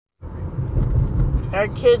Our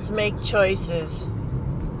kids make choices.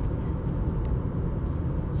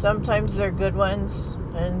 Sometimes they're good ones,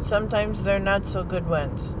 and sometimes they're not so good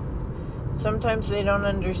ones. Sometimes they don't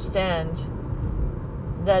understand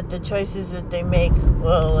that the choices that they make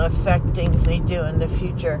will affect things they do in the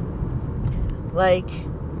future. Like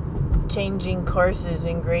changing courses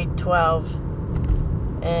in grade 12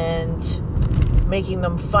 and making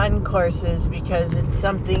them fun courses because it's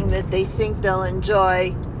something that they think they'll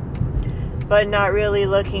enjoy, but not really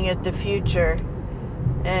looking at the future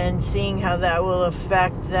and seeing how that will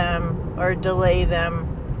affect them or delay them.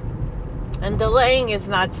 And delaying is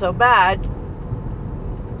not so bad.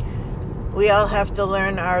 We all have to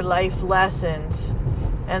learn our life lessons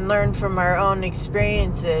and learn from our own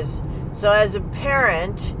experiences. So as a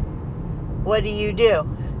parent, what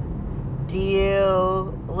do? Do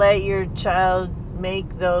you let your child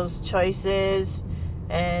make those choices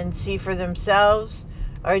and see for themselves?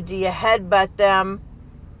 Or do you headbutt them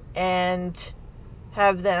and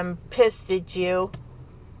have them pissed at you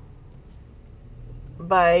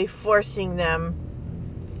by forcing them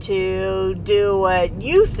to do what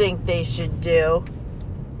you think they should do,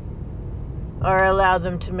 or allow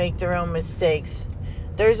them to make their own mistakes?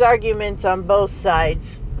 There's arguments on both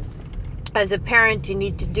sides. As a parent, you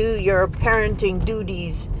need to do your parenting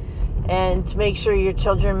duties and make sure your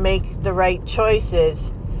children make the right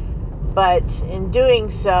choices. But in doing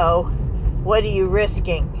so, what are you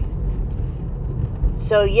risking?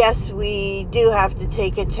 So yes, we do have to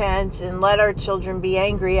take a chance and let our children be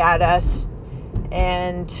angry at us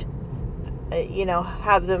and,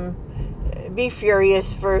 have them be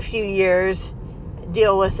furious for a few years,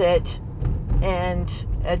 deal with it, and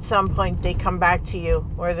at some point they come back to you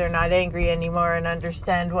where they're not angry anymore and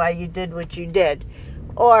understand why you did what you did.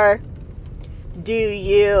 Or do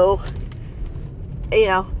you,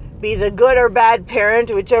 be the good or bad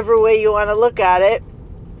parent, whichever way you want to look at it,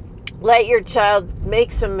 let your child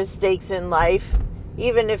make some mistakes in life,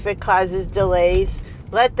 even if it causes delays,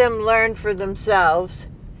 let them learn for themselves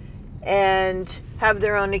and have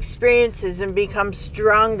their own experiences and become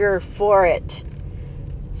stronger for it.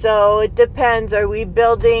 So it depends. Are we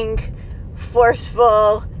building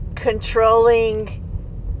forceful, controlling,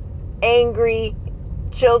 angry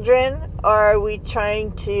children, or are we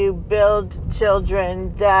trying to build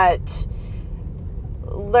children that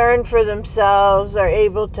learn for themselves, are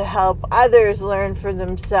able to help others learn for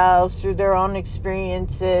themselves through their own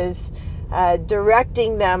experiences,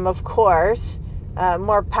 directing them, of course,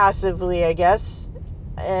 more passively, I guess,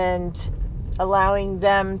 and allowing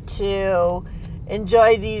them to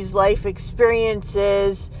enjoy these life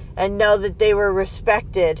experiences and know that they were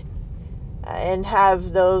respected, and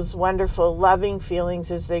have those wonderful loving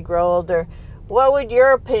feelings as they grow older. What would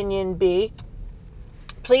your opinion be?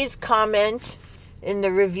 Please comment in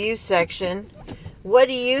the review section. What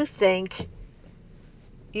do you think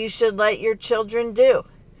you should let your children do?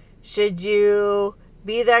 Should you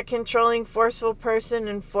be that controlling, forceful person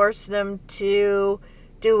and force them to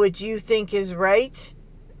do what you think is right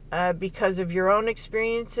because of your own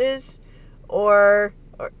experiences? Or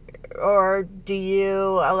do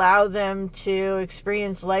you allow them to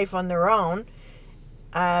experience life on their own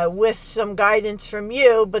with some guidance from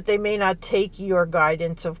you, but they may not take your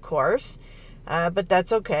guidance, of course, but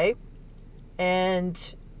that's okay,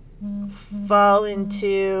 and fall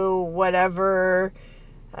into whatever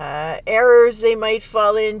errors they might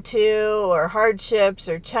fall into, or hardships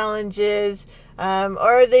or challenges,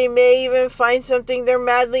 or they may even find something they're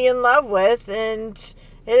madly in love with and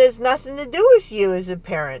it has nothing to do with you as a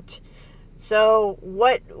parent. So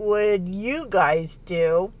what would you guys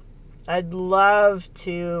do? I'd love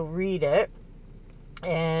to read it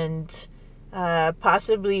and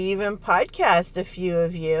possibly even podcast a few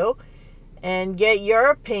of you and get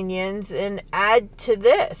your opinions and add to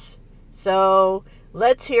this. So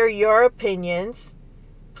let's hear your opinions.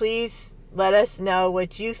 Please let us know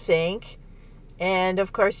what you think. And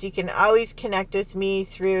of course, you can always connect with me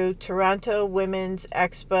through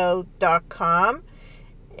TorontoWomen'sExpo.com.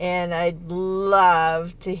 And I'd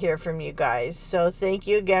love to hear from you guys. So thank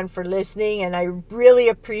you again for listening, and I really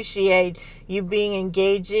appreciate you being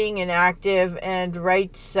engaging and active, and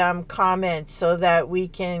write some comments so that we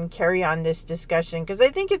can carry on this discussion, because I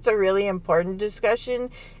think it's a really important discussion.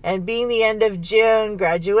 And being the end of June,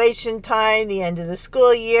 graduation time, the end of the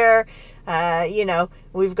school year,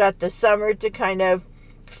 we've got the summer to kind of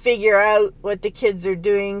figure out what the kids are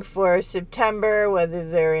doing for September, whether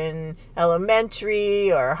they're in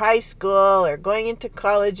elementary or high school or going into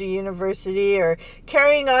college or university or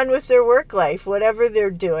carrying on with their work life, whatever they're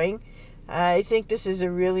doing. I think this is a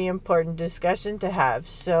really important discussion to have.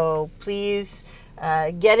 So please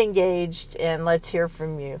Get engaged and let's hear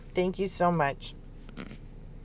from you. Thank you so much.